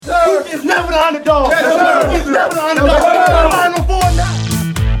It's never the underdog. Yes, sir. It's never the underdog. Final four now.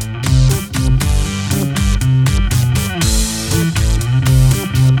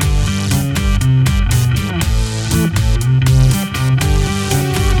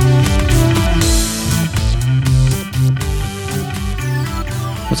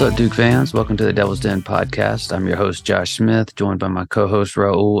 What's up, Duke fans? Welcome to the Devil's Den podcast. I'm your host, Josh Smith, joined by my co-host,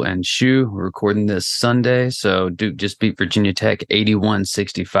 Raul and Shu. We're recording this Sunday, so Duke just beat Virginia Tech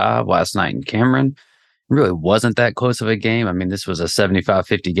 81-65 last night in Cameron. It really wasn't that close of a game. I mean, this was a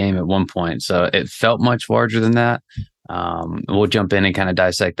 75-50 game at one point, so it felt much larger than that. We'll jump in and kind of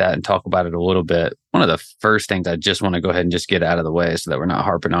dissect that and talk about it a little bit. One of the first things I just want to go ahead and just get out of the way so that we're not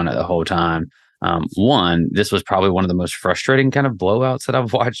harping on it the whole time. One, this was probably one of the most frustrating kind of blowouts that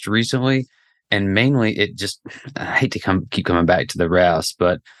I've watched recently. And mainly I hate to keep coming back to the refs,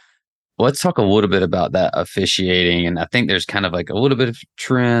 but let's talk a little bit about that officiating. And I think there's kind of like a little bit of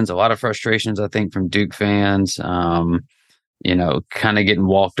trends, a lot of frustrations, I think, from Duke fans, kind of getting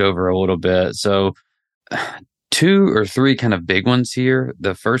walked over a little bit. So 2 or 3 kind of big ones here.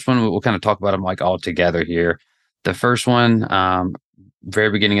 The first one, we'll kind of talk about them like all together here. The first one,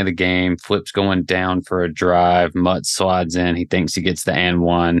 very beginning of the game, Flip's going down for a drive. Mutt slides in. He thinks he gets the and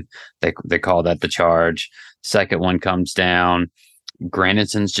one. They call that the charge. Second one comes down.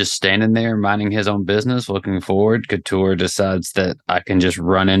 Grandison's just standing there minding his own business, looking forward. Couture decides that I can just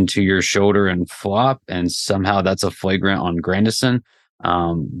run into your shoulder and flop, and somehow that's a flagrant on Grandison.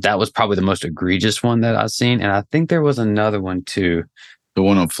 That was probably the most egregious one that I've seen, and I think there was another one too. The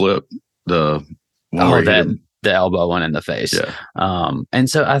one on Flip, the one the elbow one in the face. Yeah. And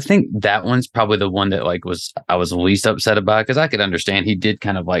so I think that one's probably the one that I was least upset about, because I could understand he did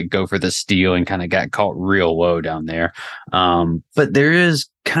kind of like go for the steal and kind of got caught real low down there. But there is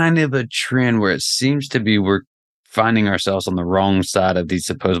kind of a trend where it seems to be we're finding ourselves on the wrong side of these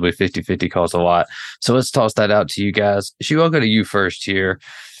supposedly 50-50 calls a lot. So let's toss that out to you guys. Shu, I'll go to you first here.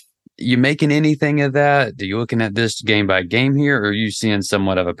 You making anything of that? Are you looking at this game by game here, or are you seeing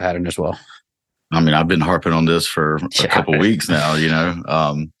somewhat of a pattern as well? I mean, I've been harping on this for a couple weeks now,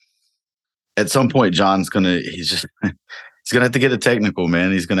 At some point, he's going to have to get a technical,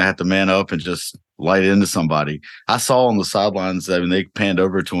 man. He's going to have to man up and just light into somebody. I saw on the sidelines, I mean, they panned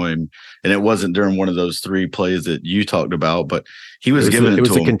over to him, and it wasn't during one of those 3 plays that you talked about, but he was giving it to him. It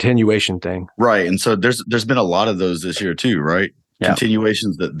was a continuation thing. Right. And so there's been a lot of those this year too, right? Yeah.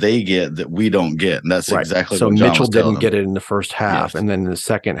 Continuations that they get that we don't get. And that's right. Exactly so what John Mitchell was telling didn't get it in the first half. Yes. And then in the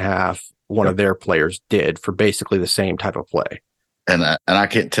second half, one of their players did for basically the same type of play. And I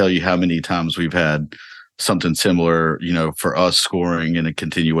can't tell you how many times we've had something similar, for us scoring in a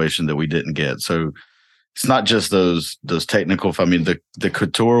continuation that we didn't get. So it's not just those technical. I mean, the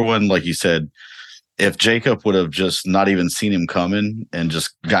Couture one, like you said, if Jacob would have just not even seen him coming and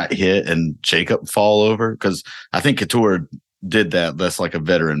just got hit and Jacob fall over, because I think Couture did that. That's like a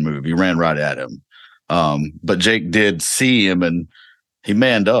veteran move. He ran right at him. But Jake did see him and he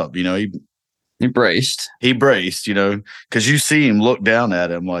manned up, he braced. He braced, because you see him look down at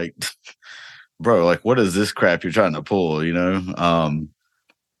him like, bro, like, what is this crap you're trying to pull, But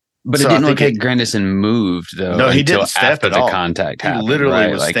it didn't look like Grandison moved, though. No, he didn't step after at the all. contact happened. He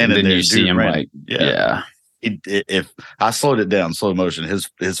literally was standing there. Then you see him yeah. If I slowed it down, slow motion,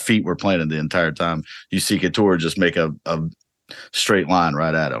 his feet were planted the entire time. You see Couture just make a straight line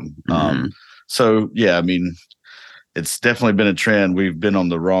right at him. Mm-hmm. So, yeah, I mean, it's definitely been a trend. We've been on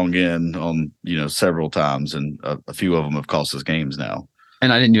the wrong end on, several times, and a few of them have cost us games now.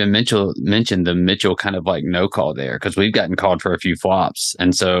 And I didn't even mention the Mitchell kind of like no call there, because we've gotten called for a few flops.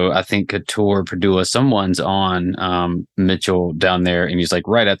 And so I think Couture, Padua, someone's on Mitchell down there, and he's like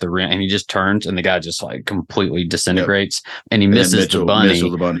right at the rim, and he just turns, and the guy just like completely disintegrates, and he misses the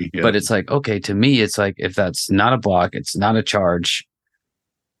bunny. Yeah. But it's like, okay, to me, it's like, if that's not a block, it's not a charge,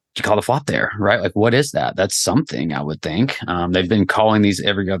 you call the flop there, right? Like, what is that? That's something, I would think. They've been calling these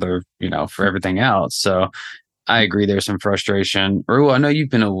every other, for everything else. So I agree, there's some frustration. Raul, I know you've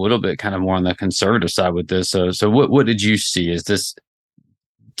been a little bit kind of more on the conservative side with this. So what did you see? Is this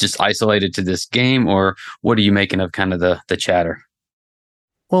just isolated to this game, or what are you making of kind of the chatter?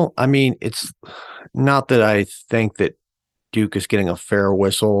 Well, I mean, it's not that I think that Duke is getting a fair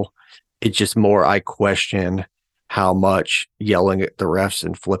whistle. It's just more I question how much yelling at the refs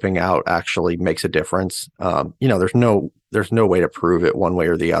and flipping out actually makes a difference. There's no way to prove it one way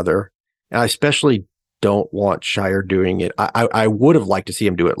or the other. And I especially don't want Scheyer doing it. I would have liked to see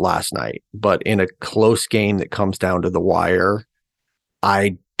him do it last night, but in a close game that comes down to the wire,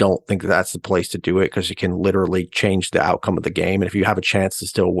 I don't think that's the place to do it, because it can literally change the outcome of the game. And if you have a chance to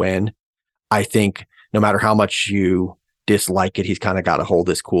still win, I think no matter how much you dislike it. He's kind of got to hold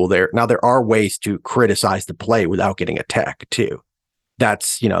his cool there. Now, there are ways to criticize the play without getting a tech too.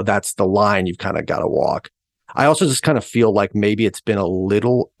 That's the line you've kind of got to walk. I also just kind of feel like maybe it's been a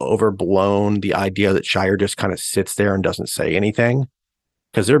little overblown, the idea that Shire just kind of sits there and doesn't say anything,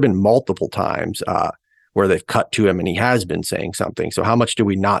 because there have been multiple times where they've cut to him and he has been saying something. So how much do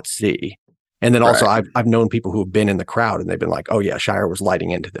we not see? And then also I've known people who have been in the crowd and they've been like, oh yeah, Shire was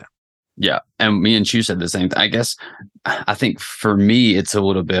lighting into them. Yeah. And me and Chu said the same thing. I guess I think for me, it's a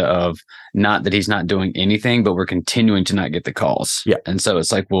little bit of not that he's not doing anything, but we're continuing to not get the calls. Yeah. And so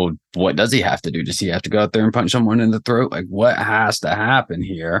it's like, well, what does he have to do? Does he have to go out there and punch someone in the throat? Like, what has to happen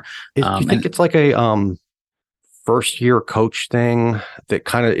here? Do you think it's like a first year coach thing that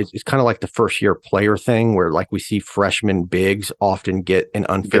kind of it's kind of like the first year player thing where like we see freshman bigs often get an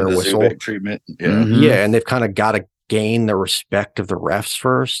unfair whistle treatment? Yeah. Mm-hmm. Yeah, and they've kind of got to gain the respect of the refs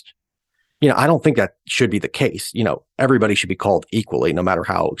first. I don't think that should be the case. Everybody should be called equally, no matter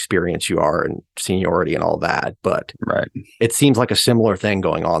how experienced you are and seniority and all that. But it seems like a similar thing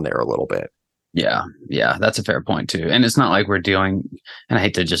going on there a little bit. Yeah, that's a fair point too. And it's not like we're dealing, and I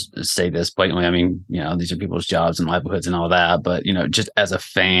hate to just say this blatantly. I mean, these are people's jobs and livelihoods and all that. But, just as a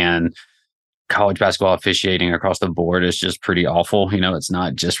fan, college basketball officiating across the board is just pretty awful. It's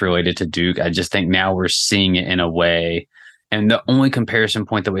not just related to Duke. I just think now we're seeing it in a way. And the only comparison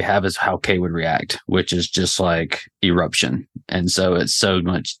point that we have is how K would react, which is just like eruption. And so it's so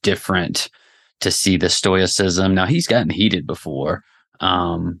much different to see the stoicism. Now he's gotten heated before.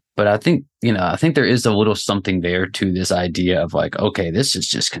 But I think there is a little something there to this idea of like, okay, this is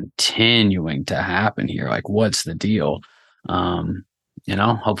just continuing to happen here. Like, what's the deal?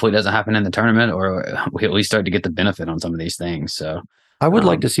 Hopefully it doesn't happen in the tournament, or we at least start to get the benefit on some of these things. So I would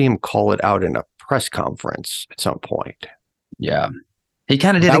like to see him call it out in a press conference at some point. Yeah. He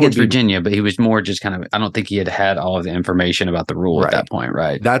kind of did against Virginia, but he was more just kind of, I don't think he had all of the information about the rule at that point,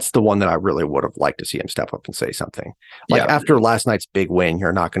 right? That's the one that I really would have liked to see him step up and say something. Like after last night's big win,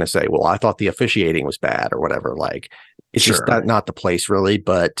 you're not going to say, well, I thought the officiating was bad or whatever. Like it's just not the place really.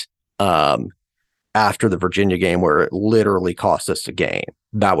 But after the Virginia game where it literally cost us a game,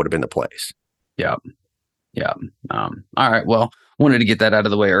 that would have been the place. Yeah. All right. Well, wanted to get that out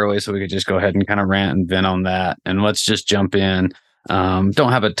of the way early so we could just go ahead and kind of rant and vent on that. And let's just jump in. Don't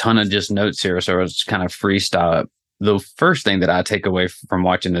have a ton of just notes here, so it's kind of freestyle. The first thing that I take away from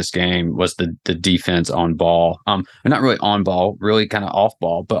watching this game was the defense on ball. Not really on ball, really kind of off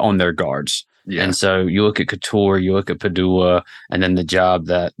ball, but on their guards. Yeah. And so you look at Couture, you look at Padua, and then the job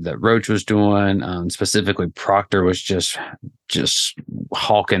that Roach was doing, specifically Proctor was just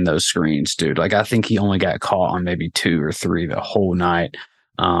hawking those screens, dude. Like I think he only got caught on maybe 2 or 3 the whole night.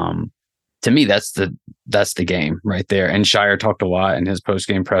 To me, that's the game right there. And Shire talked a lot in his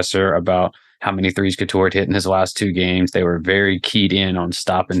post-game presser about how many threes Couture had hit in his last 2 games. They were very keyed in on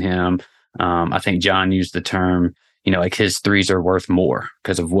stopping him. I think John used the term, like his threes are worth more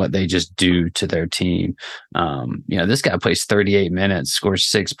because of what they just do to their team. This guy plays 38 minutes, scores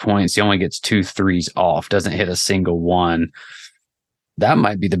 6 points. He only gets 2 threes off, doesn't hit a single one. That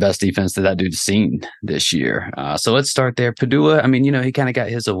might be the best defense that dude's seen this year. So let's start there. Padua, I mean, he kind of got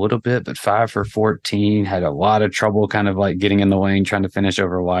his a little bit, but 5 for 14, had a lot of trouble kind of like getting in the lane, trying to finish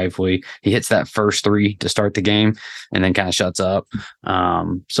over Lively. He hits that first 3 to start the game and then kind of shuts up.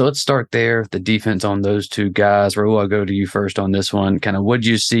 So let's start there. The defense on those 2 guys. Raul, I'll go to you first on this one. Kind of what'd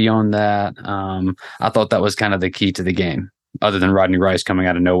you see on that? I thought that was kind of the key to the game. Other than Rodney Rice coming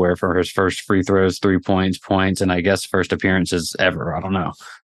out of nowhere for his first free throws, 3 points, and I guess first appearances ever. I don't know.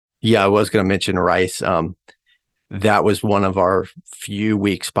 Yeah, I was going to mention Rice. That was one of our few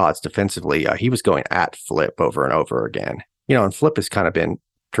weak spots defensively. He was going at Flip over and over again. And Flip has kind of been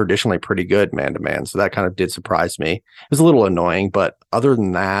traditionally pretty good man-to-man, so that kind of did surprise me. It was a little annoying, but other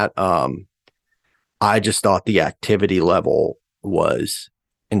than that, I just thought the activity level was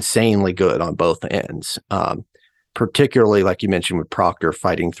insanely good on both ends. Particularly, like you mentioned, with Proctor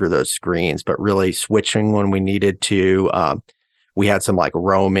fighting through those screens, but really switching when we needed to. We had some like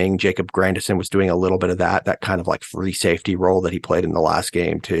roaming. Jacob Grandison was doing a little bit of that kind of like free safety role that he played in the last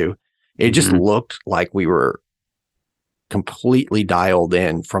game too. It just looked like we were completely dialed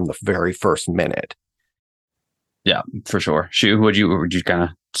in from the very first minute. Yeah, for sure. Shu, would you kind of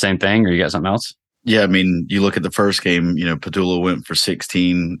same thing, or you got something else? Yeah, I mean, you look at the first game, Padula went for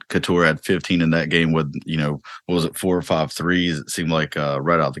 16. Couture had 15 in that game with, what was it, 4 or 5 threes? It seemed like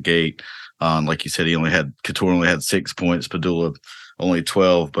right out the gate. Like you said, Couture only had 6 points, Padula only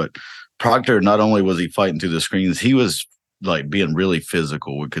 12. But Proctor, not only was he fighting through the screens, he was like being really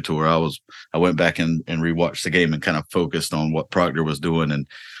physical with Couture. I went back and rewatched the game and kind of focused on what Proctor was doing. And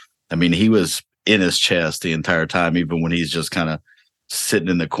I mean, he was in his chest the entire time, even when he's just kind of sitting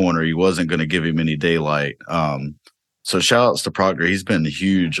in the corner. He wasn't going to give him any daylight. So shout outs to Proctor. He's been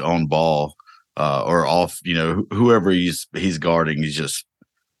huge on ball or off, whoever he's guarding, he's just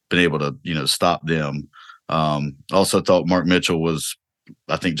been able to, stop them. Also thought Mark Mitchell was,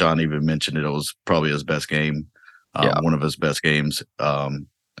 I think John even mentioned it was probably his best game, one of his best games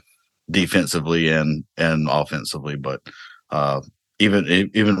defensively and offensively. But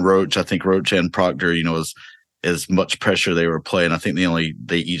even Roach, I think Roach and Proctor, as much pressure they were playing, I think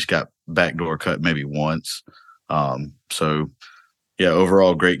they each got backdoor cut maybe once. So yeah,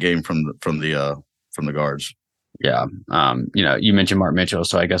 overall great game from the guards. Yeah. You mentioned Mark Mitchell,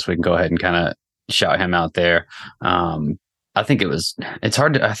 so I guess we can go ahead and kind of shout him out there. I think it's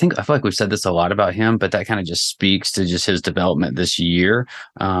hard to, I feel like we've said this a lot about him, but that kind of just speaks to just his development this year.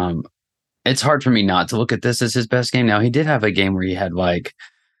 It's hard for me not to look at this as his best game. Now, he did have a game where he had like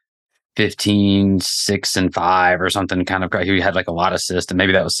 15, 6, and 5 or something kind of. He had like a lot of assists, and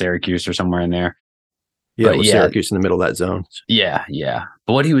maybe that was Syracuse or somewhere in there. Yeah, it was Syracuse in the middle of that zone. Yeah.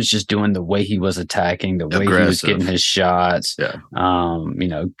 But what he was just doing, the way he was attacking, the way he was getting his shots,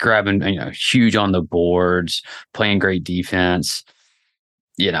 grabbing, huge on the boards, playing great defense.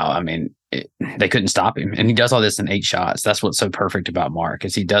 They couldn't stop him. And he does all this in 8 shots. That's what's so perfect about Mark,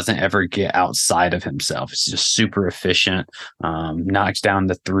 is he doesn't ever get outside of himself. It's just super efficient, knocks down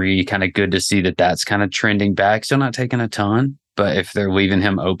the 3. Kind of good to see that's kind of trending back. Still not taking a ton, but if they're leaving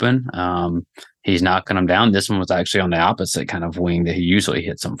him open, he's knocking them down. This one was actually on the opposite kind of wing that he usually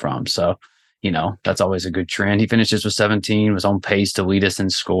hits them from. So, that's always a good trend. He finishes with 17, was on pace to lead us in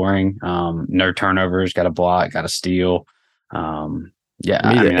scoring. No turnovers, got a block, got a steal.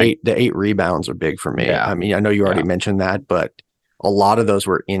 The 8 rebounds are big for me. Yeah. I know you already mentioned that, but a lot of those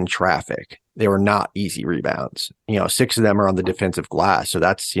were in traffic. They were not easy rebounds. 6 of them are on the defensive glass. So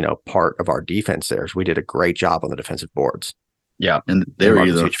that's, part of our defense there. So we did a great job on the defensive boards. Yeah. And there were a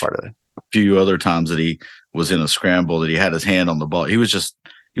huge part of it. Few other times that he was in a scramble that he had his hand on the ball. He was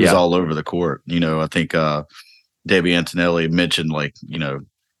all over the court. I think Debbie Antonelli mentioned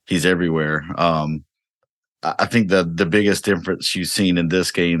he's everywhere. I think the biggest difference you've seen in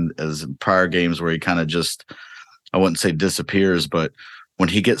this game is prior games where he kind of just, I wouldn't say disappears, but when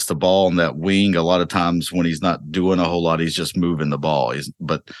he gets the ball on that wing, a lot of times when he's not doing a whole lot, he's just moving the ball.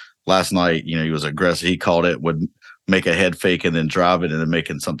 But last night, he was aggressive. He called it, would make a head fake and then drive it and then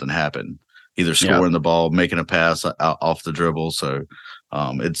making something happen, either scoring the ball, making a pass off the dribble. So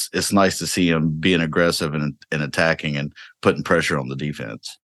it's nice to see him being aggressive and attacking and putting pressure on the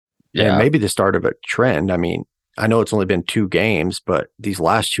defense. Yeah, and maybe the start of a trend. I know it's only been 2 games, but these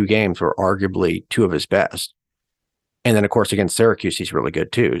last 2 games were arguably 2 of his best. And then, of course, against Syracuse, he's really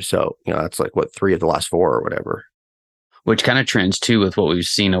good too. So, that's 3 of the last 4 or whatever. Which kind of trends too with what we've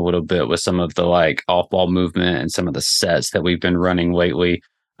seen a little bit with some of the off-ball movement and some of the sets that we've been running lately.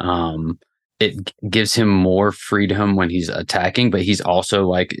 It gives him more freedom when he's attacking, but he's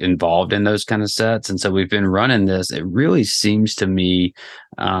also involved in those kind of sets. And so we've been running this. It really seems to me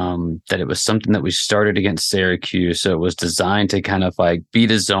that it was something that we started against Syracuse. So it was designed to kind of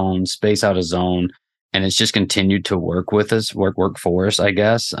beat a zone, space out a zone, and it's just continued to work with us, work for us, I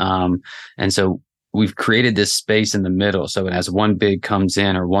guess. And so we've created this space in the middle. So as one big comes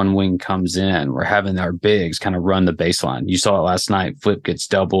in or one wing comes in, we're having our bigs kind of run the baseline. You saw it last night. Flip gets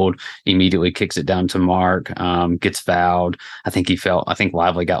doubled, immediately kicks it down to Mark, gets fouled. I think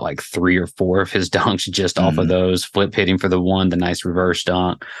Lively got 3 or 4 of his dunks just off of those. Flip hitting for the one, the nice reverse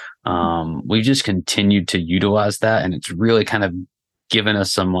dunk. We just continued to utilize that, and it's really kind of given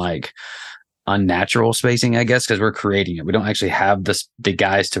us some unnatural spacing, I guess, because we're creating it. We don't actually have the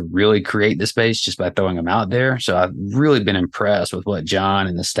guys to really create the space just by throwing them out there. So I've really been impressed with what John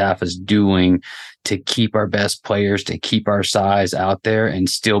and the staff is doing to keep our best players, to keep our size out there and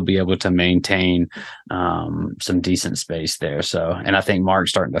still be able to maintain some decent space there. So, and I think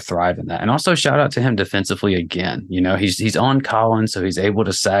Mark's starting to thrive in that. And also shout out to him defensively again. He's on Collins, so he's able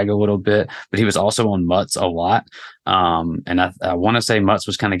to sag a little bit, but he was also on Mutz a lot. And I want to say Mutz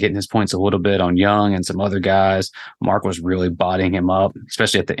was kind of getting his points a little bit on Young and some other guys. Mark was really bodying him up,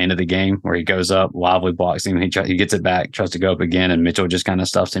 especially at the end of the game where he goes up, Lively blocks him, he gets it back, tries to go up again, and Mitchell just kind of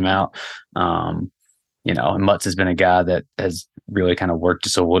stuffs him out. And Mutz has been a guy that has really kind of worked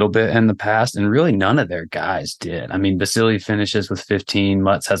us a little bit in the past, and really none of their guys did. Basili finishes with 15,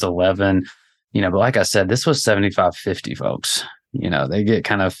 Mutz has 11, but like I said, this was 75-50, folks. They get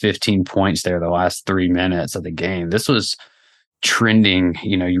kind of 15 points there the last 3 minutes of the game. This was trending.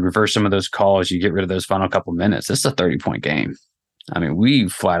 You reverse some of those calls, you get rid of those final couple minutes. This is a 30-point game. We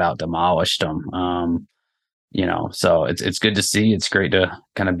flat out demolished them. So it's good to see. It's great to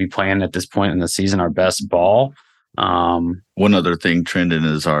kind of be playing at this point in the season our best ball. One other thing trending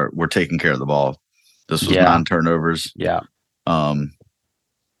is we're taking care of the ball. This was 9 turnovers. Yeah. 5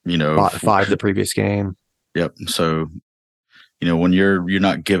 the previous game. Yep. So, when you're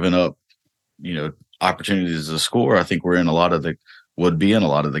not giving up, opportunities to score, I think would be in a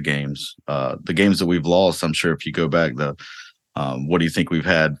lot of the games. The games that we've lost, I'm sure if you go back, what do you think we've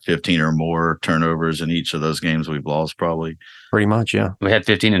had 15 or more turnovers in each of those games we've lost? Probably pretty much. Yeah. We had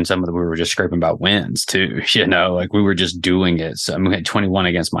 15 in some of them. We were just scraping about wins too, like we were just doing it. So we had 21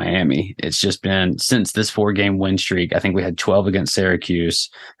 against Miami. It's just been since this 4-game win streak. I think we had 12 against Syracuse.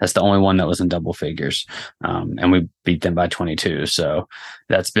 That's the only one that was in double figures. And we beat them by 22. So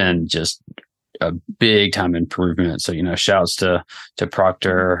that's been just a big time improvement. So, shouts to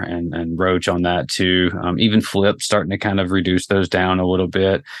Proctor and Roach on that too. Even Flip starting to kind of reduce those down a little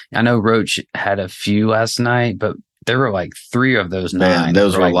bit. I know Roach had a few last night, but there were like 3 of those 9.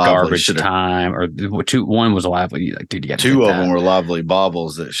 Those were like garbage time, or 2. One was a lively. Like, dude, you got 2 of them were lively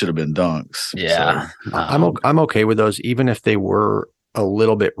bobbles that should have been dunks. Yeah, so. I'm okay with those, even if they were a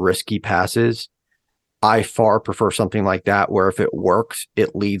little bit risky passes. I far prefer something like that, where if it works,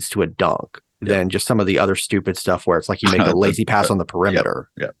 it leads to a dunk. Than just some of the other stupid stuff where it's like you make a lazy pass on the perimeter.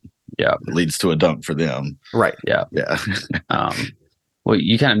 Yeah. It leads to a dunk for them. Right. Yeah. Yeah. Well,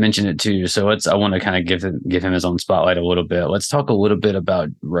 you kind of mentioned it too. So I want to kind of give him his own spotlight a little bit. Let's talk a little bit about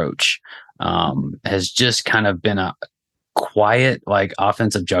Roach. Has just kind of been a quiet, like,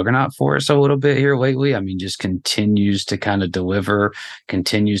 offensive juggernaut for us a little bit here lately. I mean, just continues to kind of deliver,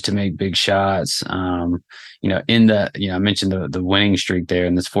 continues to make big shots. I mentioned the winning streak there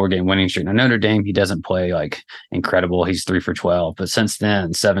in this 4-game winning streak. Now, Notre Dame, he doesn't play like incredible. He's 3 for 12, but since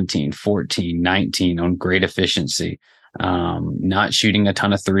then, 17, 14, 19 on great efficiency. Not shooting a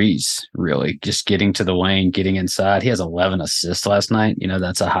ton of threes, really, just getting to the lane, getting inside. He has 11 assists last night.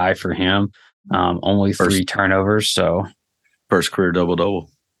 That's a high for him. Only 3 turnovers. So first career double.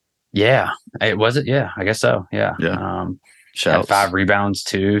 Yeah. Was it? Yeah, I guess so. Yeah. Yeah. Had 5 rebounds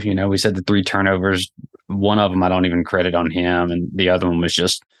too. We said the 3 turnovers. One of them I don't even credit on him, and the other one was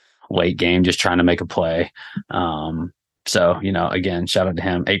just late game, just trying to make a play. So, again, shout out to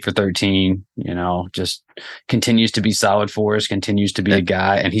him. 8 for 13, just continues to be solid for us, continues to be a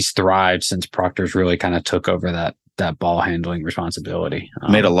guy, and he's thrived since Proctor's really kind of took over that ball handling responsibility.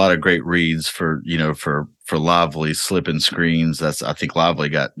 Made a lot of great reads for Lively slipping screens. I think Lively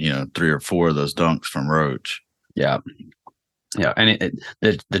got, 3 or 4 of those dunks from Roach. Yeah. Yeah, and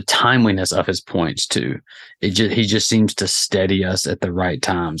the timeliness of his points too. He just seems to steady us at the right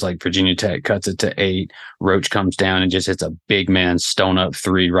times. Like Virginia Tech cuts it to 8, Roach comes down and just hits a big man stone up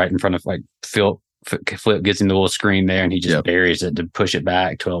 3 right in front of like Flip gets into the little screen there, and he just buries it to push it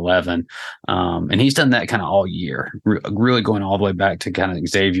back to 11. And he's done that kind of all year, really going all the way back to kind of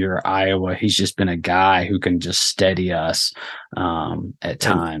Xavier, Iowa. He's just been a guy who can just steady us at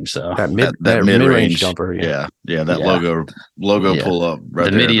times. So that mid-range jumper. Logo pull up.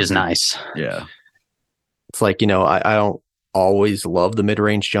 Right, the midi is nice. Yeah. It's like, I don't always love the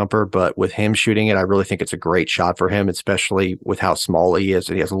mid-range jumper, but with him shooting it, I really think it's a great shot for him, especially with how small he is.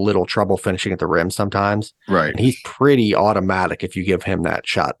 And he has a little trouble finishing at the rim sometimes. Right. And he's pretty automatic if you give him that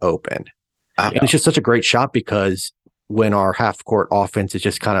shot open. And it's just such a great shot, because when our half-court offense is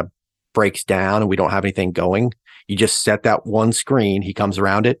just kind of breaks down and we don't have anything going, you just set that one screen, he comes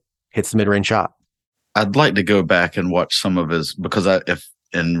around it, hits the mid-range shot. I'd like to go back and watch some of his, because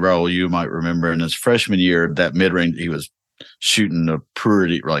and Raul, you might remember in his freshman year, that mid-range, he was shooting a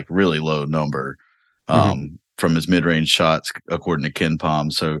pretty, like, really low number from his mid-range shots, according to Ken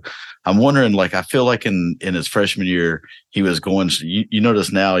Palm. So I'm wondering, like, I feel like in his freshman year, he was going, you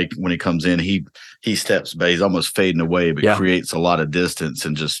notice now when he comes in, he steps back, he's almost fading away, but creates a lot of distance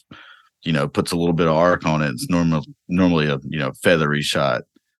and just, puts a little bit of arc on it. It's normally a, feathery shot.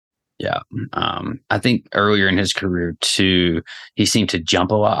 Yeah. I think earlier in his career too, he seemed to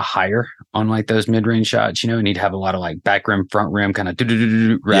jump a lot higher on like those mid-range shots, and he'd have a lot of like back rim, front rim kind of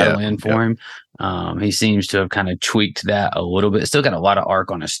rattle in for him. He seems to have kind of tweaked that a little bit. Still got a lot of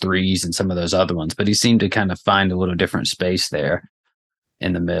arc on his threes and some of those other ones, but he seemed to kind of find a little different space there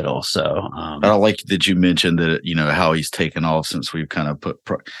in the middle. So I like that you mentioned that, how he's taken off since we've kind of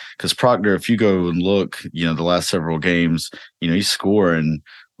because Proctor, if you go and look, the last several games, he's scoring,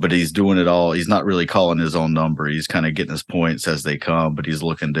 but he's doing it all. He's not really calling his own number. He's kind of getting his points as they come, but he's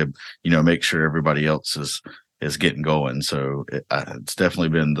looking to, make sure everybody else is getting going. So it's definitely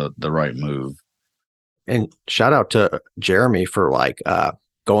been the right move. And shout out to Jeremy for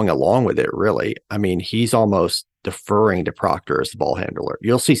going along with it. Really. I mean, he's almost deferring to Proctor as the ball handler.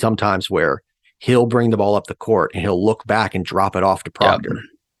 You'll see sometimes where he'll bring the ball up the court and he'll look back and drop it off to Proctor.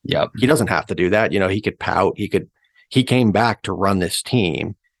 Yep. He doesn't have to do that. He could pout. He came back to run this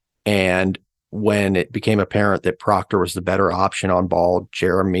team. And when it became apparent that Proctor was the better option on ball,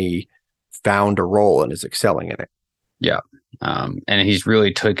 Jeremy found a role and is excelling in it. Yeah. And he's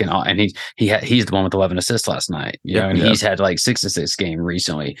really taken on, and he's the one with 11 assists last night, and he's had like 6 assists game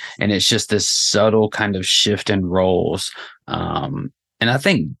recently. And it's just this subtle kind of shift in roles. And I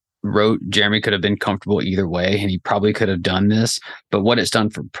think Jeremy could have been comfortable either way, and he probably could have done this. But what it's done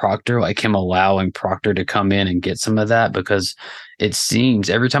for Proctor, like him allowing Proctor to come in and get some of that, because it seems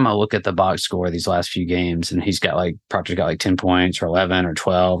every time I look at the box score these last few games, and Proctor's got like 10 points or 11 or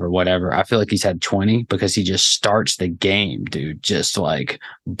 12 or whatever, I feel like he's had 20 because he just starts the game, dude, just like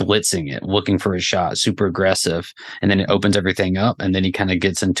blitzing it, looking for a shot, super aggressive. And then it opens everything up, and then he kind of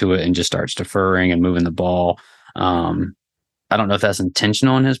gets into it and just starts deferring and moving the ball. I don't know if that's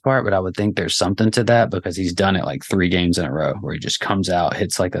intentional on his part, but I would think there's something to that, because he's done it like 3 games in a row where he just comes out,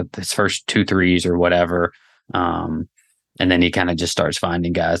 hits like his first 2 threes or whatever. And then he kind of just starts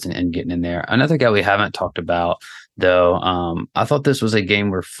finding guys and getting in there. Another guy we haven't talked about, though, I thought this was a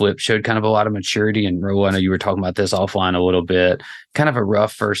game where Flip showed kind of a lot of maturity. And Raul, I know you were talking about this offline a little bit. Kind of a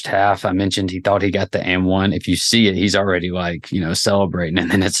rough first half. I mentioned he thought he got the and-one. If you see it, he's already like, celebrating,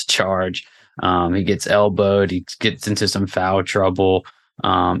 and then it's a charge. He gets elbowed. He gets into some foul trouble.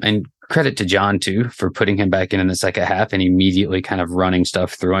 And credit to John, too, for putting him back in the second half and immediately kind of running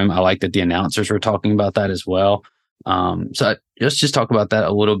stuff through him. I like that the announcers were talking about that as well. So let's just talk about that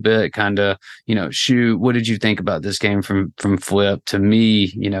a little bit. Kind of, Shu, what did you think about this game from Flip? To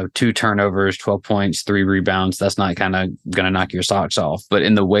me, 2 turnovers, 12 points, 3 rebounds. That's not kind of going to knock your socks off. But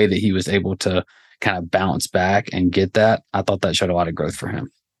in the way that he was able to kind of bounce back and get that, I thought that showed a lot of growth for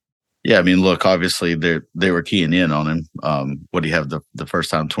him. Yeah, I mean, look, obviously they were keying in on him. What do you have the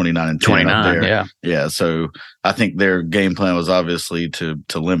first time? 29 and 10 29, up there. yeah. Yeah. So I think their game plan was obviously to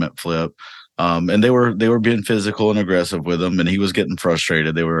limit Flip. And they were being physical and aggressive with him, and he was getting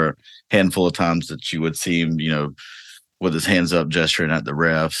frustrated. There were a handful of times that you would see him, with his hands up gesturing at the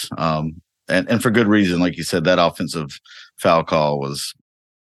refs. And for good reason. Like you said, that offensive foul call was,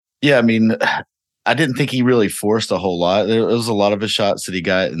 I mean, I didn't think he really forced a whole lot. There was a lot of his shots that he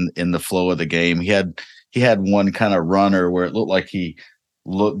got in the flow of the game. He had one kind of runner where it looked like he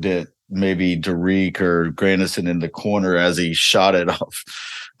looked at maybe Derek or Grandison in the corner as he shot it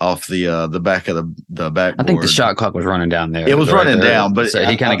off the back of the backboard. I think the shot clock was running down there. It was running down, but so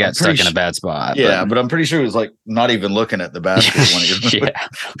he kind of got stuck in a bad spot. Yeah, but I'm pretty sure he was like not even looking at the basket when he was.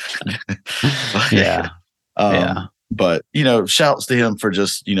 Yeah. But shouts to him for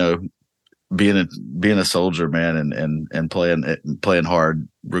just being a soldier, man, and playing hard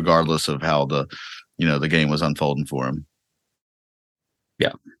regardless of how the game was unfolding for him.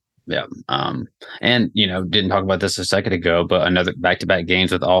 Yeah. And didn't talk about this a second ago, but another back-to-back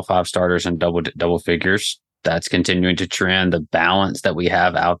games with all 5 starters and double figures. That's continuing to trend. The balance that we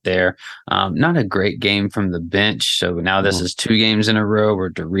have out there. Not a great game from the bench. So now this is 2 games in a row where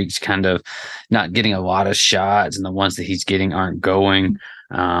Derek's kind of not getting a lot of shots, and the ones that he's getting aren't going.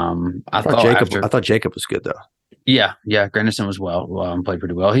 I thought Jacob was good though. Yeah. Grandison was played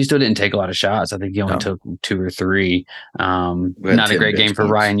pretty well. He still didn't take a lot of shots. I think he only took 2 or 3. Not a great game for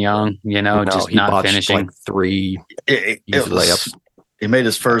Ryan Young. Just not finishing like 3 easy layups. He made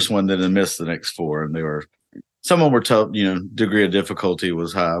his first one, then he missed the next 4, and some of them were tough. Degree of difficulty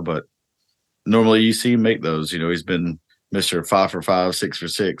was high, but normally you see him make those. He's been Mr. 5 for 5, 6 for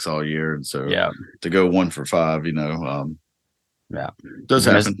 6 all year, and so to go 1 for 5, does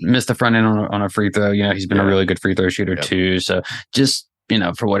happen. Missed the front end on a free throw. He's been a really good free throw shooter too. So just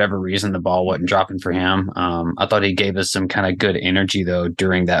for whatever reason, the ball wasn't dropping for him. I thought he gave us some kind of good energy though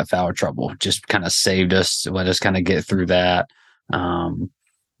during that foul trouble. Just kind of saved us, let us kind of get through that.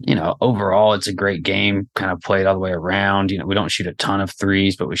 Overall, it's a great game, kind of played all the way around. We don't shoot a ton of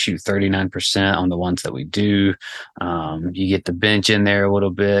threes, but we shoot 39% on the ones that we do. You get the bench in there a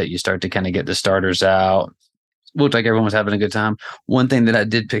little bit. You start to kind of get the starters out. Looked like everyone was having a good time. One thing that I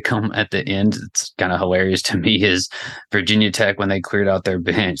did pick on at the end, it's kind of hilarious to me, is Virginia Tech, when they cleared out their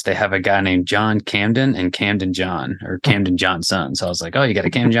bench, they have a guy named John Camden and Camden John, or Camden John's son. So I was like, oh, you got a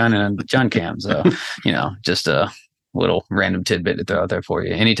Cam John and a John Cam. So, just a little random tidbit to throw out there for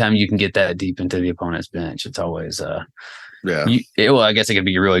you. Anytime you can get that deep into the opponent's bench, it's always, I guess it could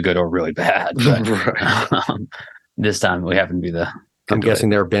be really good or really bad. But, this time we happen to be I'm guessing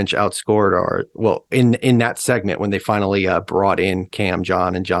their bench outscored in that segment when they finally brought in Cam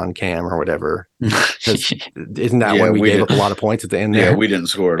John and John Cam or whatever. Isn't that when we gave up a lot of points at the end there? Yeah, we didn't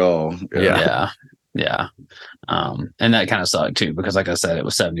score at all. Yeah. And that kind of sucked too, because like I said, it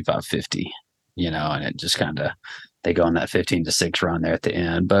was 75-50. and it just kind of they go on that 15-6 run there at the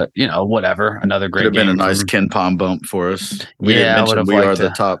end. But whatever, another Could great have been a game nice from- Ken Palm bump for us. We Yeah, I didn't would mention have we are liked the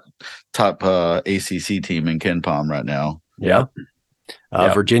to- top ACC team in Ken Palm right now. Yeah.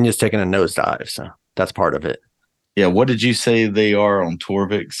 Yep. Virginia's taking a nosedive, so that's part of it. Yeah, what did you say they are on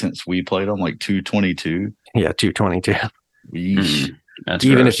Torvik since we played them? Like 222? Yeah, 222. Yeesh. That's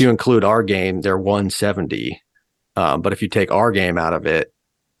Even gross. if you include our game, they're 170. But if you take our game out of it,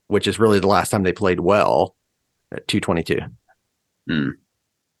 which is really the last time they played well, at 222.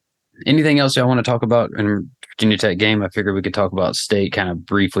 Anything else y'all want to talk about in Virginia Tech game? I figured we could talk about state kind of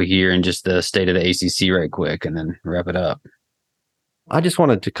briefly here and just the state of the ACC right quick and then wrap it up. I just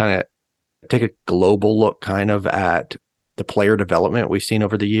wanted to kind of take a global look kind of at the player development we've seen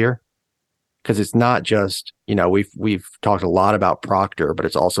over the year. Because it's not just, we've talked a lot about Proctor, but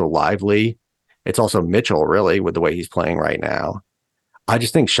it's also Lively. It's also Mitchell, really, with the way he's playing right now. I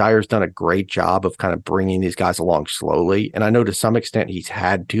just think Shire's done a great job of kind of bringing these guys along slowly. And I know to some extent he's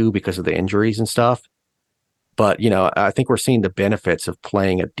had to because of the injuries and stuff. But, I think we're seeing the benefits of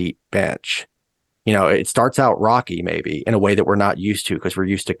playing a deep bench. It starts out rocky maybe in a way that we're not used to because we're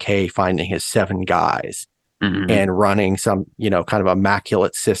used to Kay finding his 7 guys and running some, kind of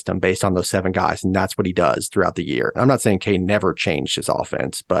immaculate system based on those 7 guys. And that's what he does throughout the year. I'm not saying Kay never changed his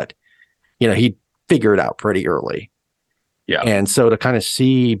offense, but, he figured it out pretty early. Yeah. And so to kind of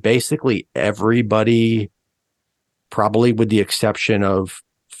see basically everybody, probably with the exception of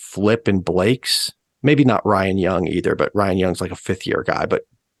Flip and Blake's, maybe not Ryan Young either, but Ryan Young's like a 5th-year guy. But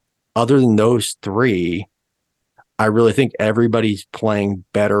other than those 3, I really think everybody's playing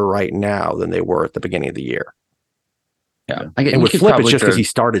better right now than they were at the beginning of the year. Yeah. And with Flip, it's just because he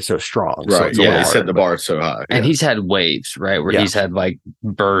started so strong. So Right. it's a Yeah, little they set hard, the but- bar so high. And Yeah. he's had waves, right? Where Yeah. he's had like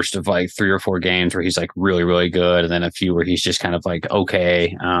burst of like 3 or 4 games where he's like really, really good. And then a few where he's just kind of like,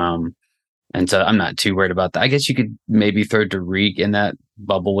 okay. And so I'm not too worried about that. I guess you could maybe throw Derek in that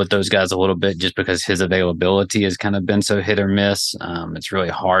bubble with those guys a little bit just because his availability has kind of been so hit or miss. It's really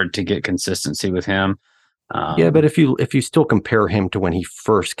hard to get consistency with him. Yeah, but if you still compare him to when he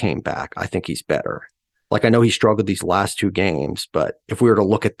first came back, I think he's better. Like I know he struggled these last 2 games, but if we were to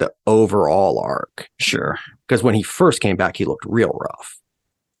look at the overall arc, Sure. because when he first came back, he looked real rough.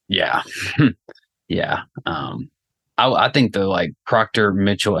 Yeah. Yeah. I think though, like Proctor,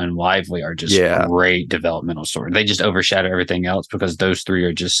 Mitchell, and Lively are just great developmental stories. They just overshadow everything else because those 3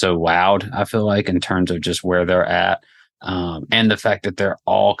 are just so loud, I feel like, in terms of just where they're at. And the fact that they're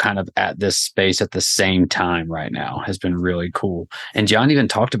all kind of at this space at the same time right now has been really cool. And John even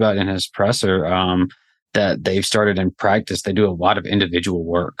talked about in his presser that they've started in practice. They do a lot of individual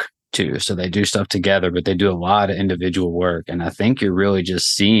work too. So they do stuff together, but they do a lot of individual work. And I think you're really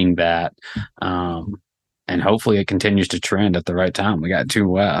just seeing that. And hopefully it continues to trend at the right time. We got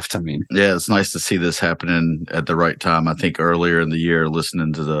 2 left. I mean, Yeah, it's nice to see this happening at the right time. I think earlier in the year,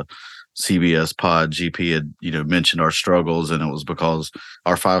 listening to the CBS pod, GP had mentioned our struggles, and it was because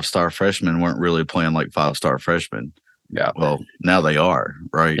our 5-star freshmen weren't really playing like 5-star freshmen. yeah, Well, now they are,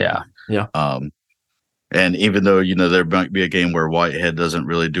 right? yeah, And even though there might be a game where Whitehead doesn't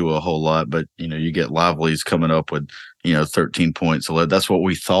really do a whole lot, but you get Lively's coming up with 13 points. So that's what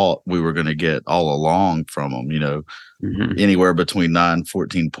we thought we were going to get all along from them. Anywhere between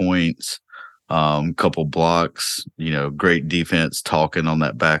 9-14 points, couple blocks, great defense talking on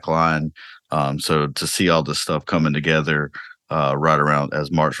that back line. So to see all this stuff coming together right around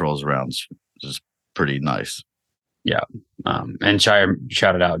as March rolls around is pretty nice. Yeah. And Shire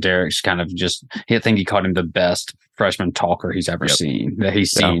shouted out Derek's kind of just, I think he called him the best freshman talker he's ever seen, that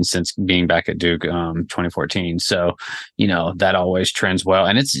he's seen since being back at Duke 2014. So, that always trends well.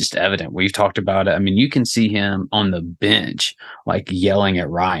 And it's just evident. We've talked about it. I mean, you can see him on the bench, like yelling at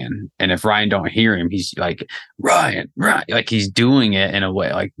Ryan. And if Ryan don't hear him, he's like, Ryan, like he's doing it in a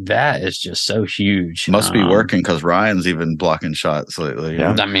way like that is just so huge. Must be working because Ryan's even blocking shots lately.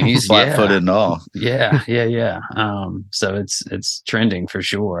 Yeah. I mean, he's flat-footed and all. Yeah. So it's trending for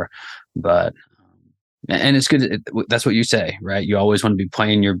sure, but and it's good. That's what you say, right? You always want to be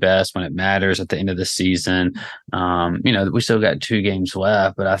playing your best when it matters at the end of the season. We still got 2 games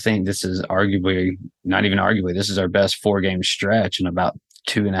left, but I think this is not even arguably, this is our best 4-game stretch in about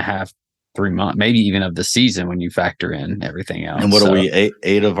 2.5, 3 months, maybe even of the season when you factor in everything else. And what are we?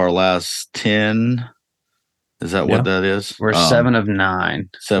 8 of our last 10. Is that what that is? We're 7 of 9.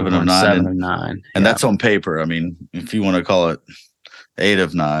 7 of 9. 7 of 9. And that's on paper. I mean, if you want to call it 8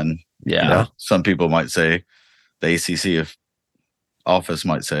 of 9, yeah. Some people might say, the ACC office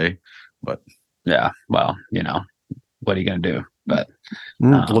might say, but yeah, well, what are you going to do? But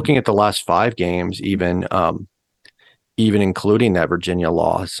looking at the last 5 games, even including that Virginia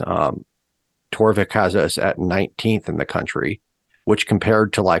loss, Torvik has us at 19th in the country, which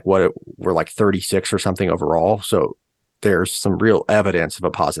compared to like we're like 36 or something overall. So there's some real evidence of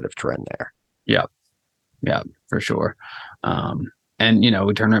a positive trend there. Yeah, for sure. And,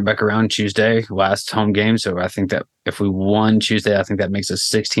 we turn right back around Tuesday, last home game. So I think that if we won Tuesday, I think that makes us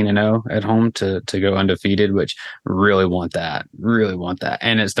 16-0 at home to go undefeated, which really want that.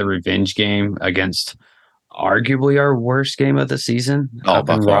 And it's the revenge game against arguably our worst game of the season up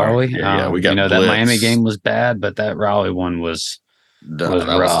in Raleigh. Yeah, we got that Miami game was bad, but that Raleigh one was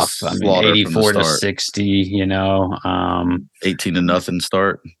rough. 84 to 60, 18-0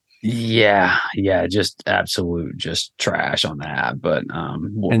 start. Yeah, just absolute trash on that. But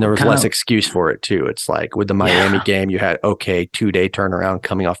and there was less excuse for it too. It's like with the Miami game, you had 2-day turnaround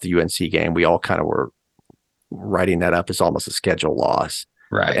coming off the UNC game. We all kind of were writing that up as almost a schedule loss.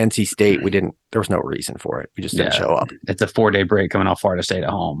 Right. NC State, there was no reason for it. We just didn't show up. It's a 4-day break coming off Florida State at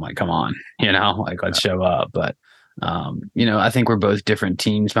home. Like, come on, let's show up. But I think we're both different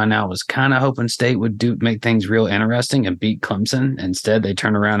teams by now. I was kind of hoping State would make things real interesting and beat Clemson. Instead, they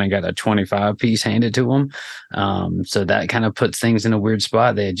turned around and got a 25-piece handed to them. So that kind of puts things in a weird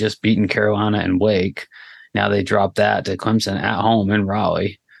spot. They had just beaten Carolina and Wake. Now they dropped that to Clemson at home in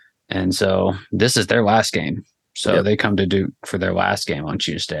Raleigh. And so this is their last game. So they come to Duke for their last game on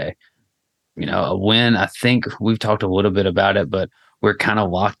Tuesday. A win, I think we've talked a little bit about it, but we're kind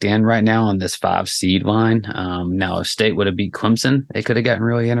of locked in right now on this 5 seed line. Now, if State would have beat Clemson, it could have gotten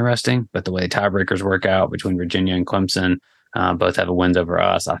really interesting. But the way tiebreakers work out between Virginia and Clemson, both have wins over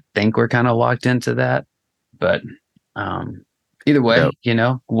us. I think we're kind of locked into that. But either way,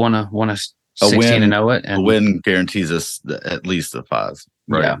 want to 16-0 it. And a win guarantees us at least a 5.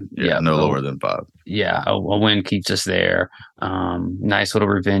 Right? Yeah, no lower than 5. Yeah, a win keeps us there. Nice little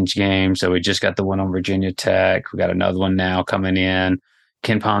revenge game. So we just got the one on Virginia Tech. We got another one now coming in.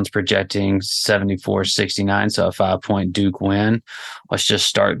 KenPom's projecting 74-69, so a 5-point Duke win. Let's just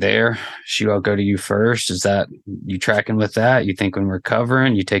start there. Shu, I'll go to you first. Is that you tracking with that? You think when we're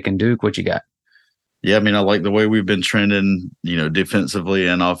covering, you taking Duke? What you got? Yeah, I mean, I like the way we've been trending, defensively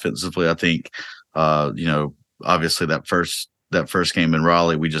and offensively. I think, obviously that first game in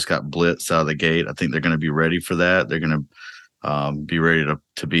Raleigh, we just got blitzed out of the gate. I think they're going to be ready for that. They're going to be ready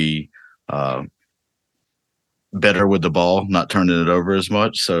to be better with the ball, not turning it over as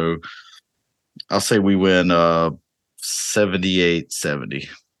much. So I'll say we win 78-70.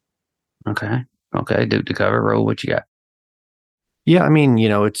 Okay. Duke to cover. Roll, what you got? Yeah, I mean,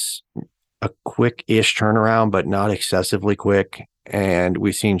 it's a quick-ish turnaround, but not excessively quick. And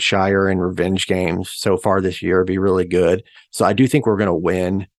we've seen Shire in revenge games so far this year be really good. So I do think we're going to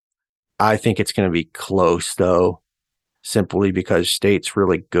win. I think it's going to be close, though, simply because State's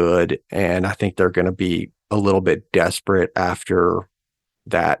really good. And I think they're going to be a little bit desperate after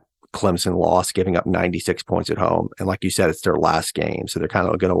that Clemson loss, giving up 96 points at home. And like you said, it's their last game. So they're kind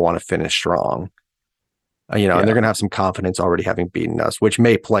of going to want to finish strong. And they're going to have some confidence already having beaten us, which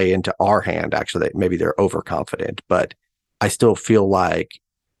may play into our hand, actually. Maybe they're overconfident, but I still feel like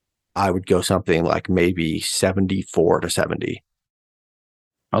I would go something like maybe 74-70.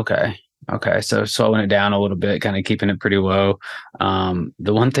 Okay. So slowing it down a little bit, kind of keeping it pretty low.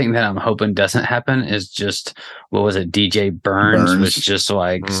 The one thing that I'm hoping doesn't happen is just, what was it? DJ Burns was just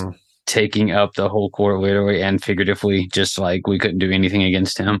like taking up the whole court literally and figuratively, just like we couldn't do anything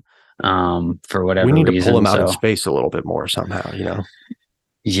against him for whatever reason. We need to pull him out of space a little bit more somehow,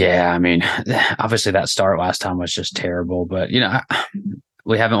 Yeah, I mean, obviously that start last time was just terrible, but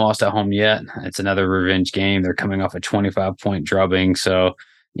we haven't lost at home yet. It's another revenge game. They're coming off a 25-point drubbing, so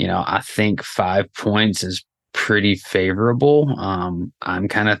I think 5 points is pretty favorable. I'm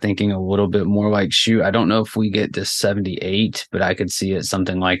kind of thinking a little bit more like, I don't know if we get to 78, but I could see it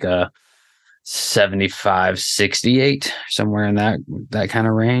something like a 75-68, somewhere in that kind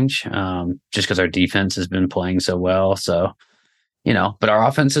of range. Just because our defense has been playing so well, so. But our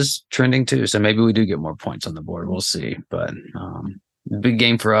offense is trending too. So maybe we do get more points on the board. We'll see. But big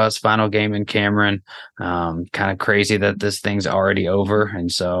game for us. Final game in Cameron. Kind of crazy that this thing's already over.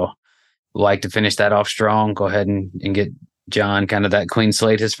 And so like to finish that off strong. Go ahead and get John kind of that clean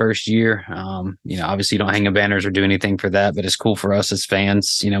slate his first year. Obviously you don't hang up banners or do anything for that, but it's cool for us as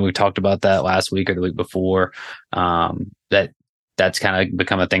fans. We talked about that last week or the week before. That's kind of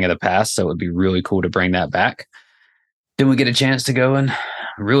become a thing of the past. So it would be really cool to bring that back. Then we get a chance to go and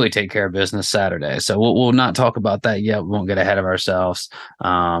really take care of business Saturday. So we'll not talk about that yet. We won't get ahead of ourselves.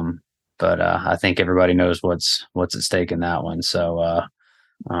 But I think everybody knows what's at stake in that one. So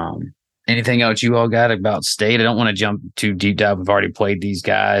anything else you all got about State? I don't want to jump too deep dive. We've already played these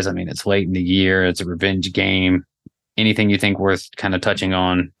guys. I mean, it's late in the year. It's a revenge game. Anything you think worth kind of touching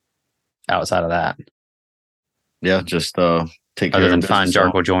on outside of that. Yeah, just take care Other of than find business.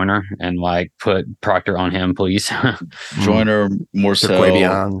 Jarkel Joyner and like put Proctor on him, please. Joyner, Morcell,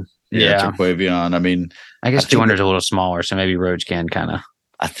 Jaquavion. Yeah. Jaquavion. I mean, I guess I think Joyner's a little smaller, so maybe Roach can kind of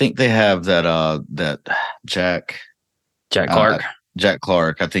I think they have that Jack Clark. Jack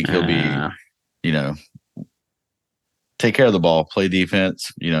Clark. I think he'll be, Uh, take care of the ball, play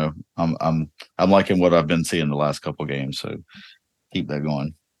defense. I'm liking what I've been seeing the last couple games, so keep that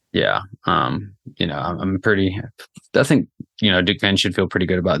going. Yeah. I'm pretty. I think Duke fans should feel pretty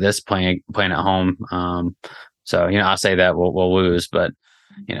good about this playing at home. So I say that we'll lose, but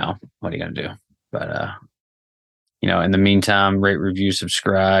what are you gonna do? But in the meantime, rate, review,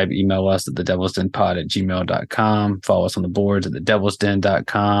 subscribe, email us at thedevilsdenpod@gmail.com. Follow us on the boards at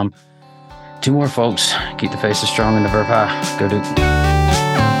thedevilsden.com. 2 more, folks. Keep the faces strong and the verb high. Go Duke.